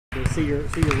see your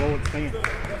role expand?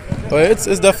 But it's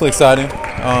definitely exciting.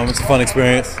 It's a fun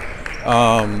experience.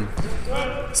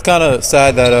 It's kind of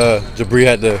sad that Jabri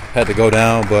had to go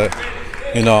down, but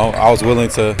you know I was willing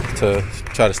to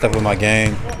try to step up my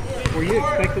game. Were you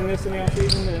expecting this in the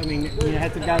offseason? I mean, you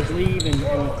had some guys leave, and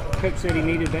Coach said he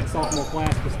needed that sophomore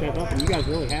class to step up, and you guys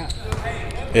really have.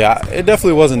 Yeah, it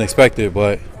definitely wasn't expected,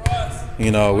 but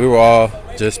you know we were all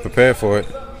just prepared for it.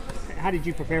 How did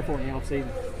you prepare for it in the offseason?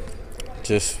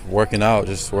 Just working out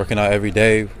every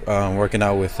day, working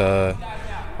out with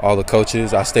all the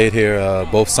coaches. I stayed here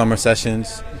both summer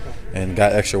sessions and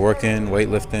got extra work in,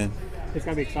 weightlifting. It's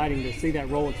got to be exciting to see that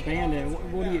role expand. And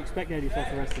what do you expect out of yourself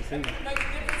the rest of the season?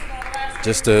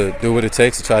 Just to do what it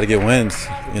takes to try to get wins.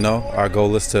 You know, our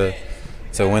goal is to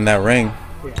win that ring.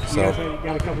 Yeah. So you guys have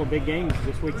got a couple of big games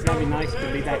this week. It's got to be nice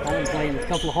to be back home playing a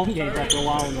couple of home games after a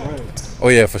while on the road. Oh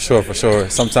yeah, for sure.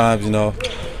 Sometimes, you know,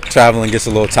 traveling gets a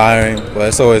little tiring, but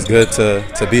it's always good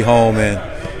to be home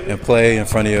and play in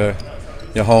front of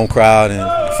your home crowd and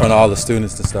in front of all the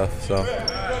students and stuff. So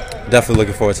definitely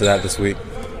looking forward to that this week.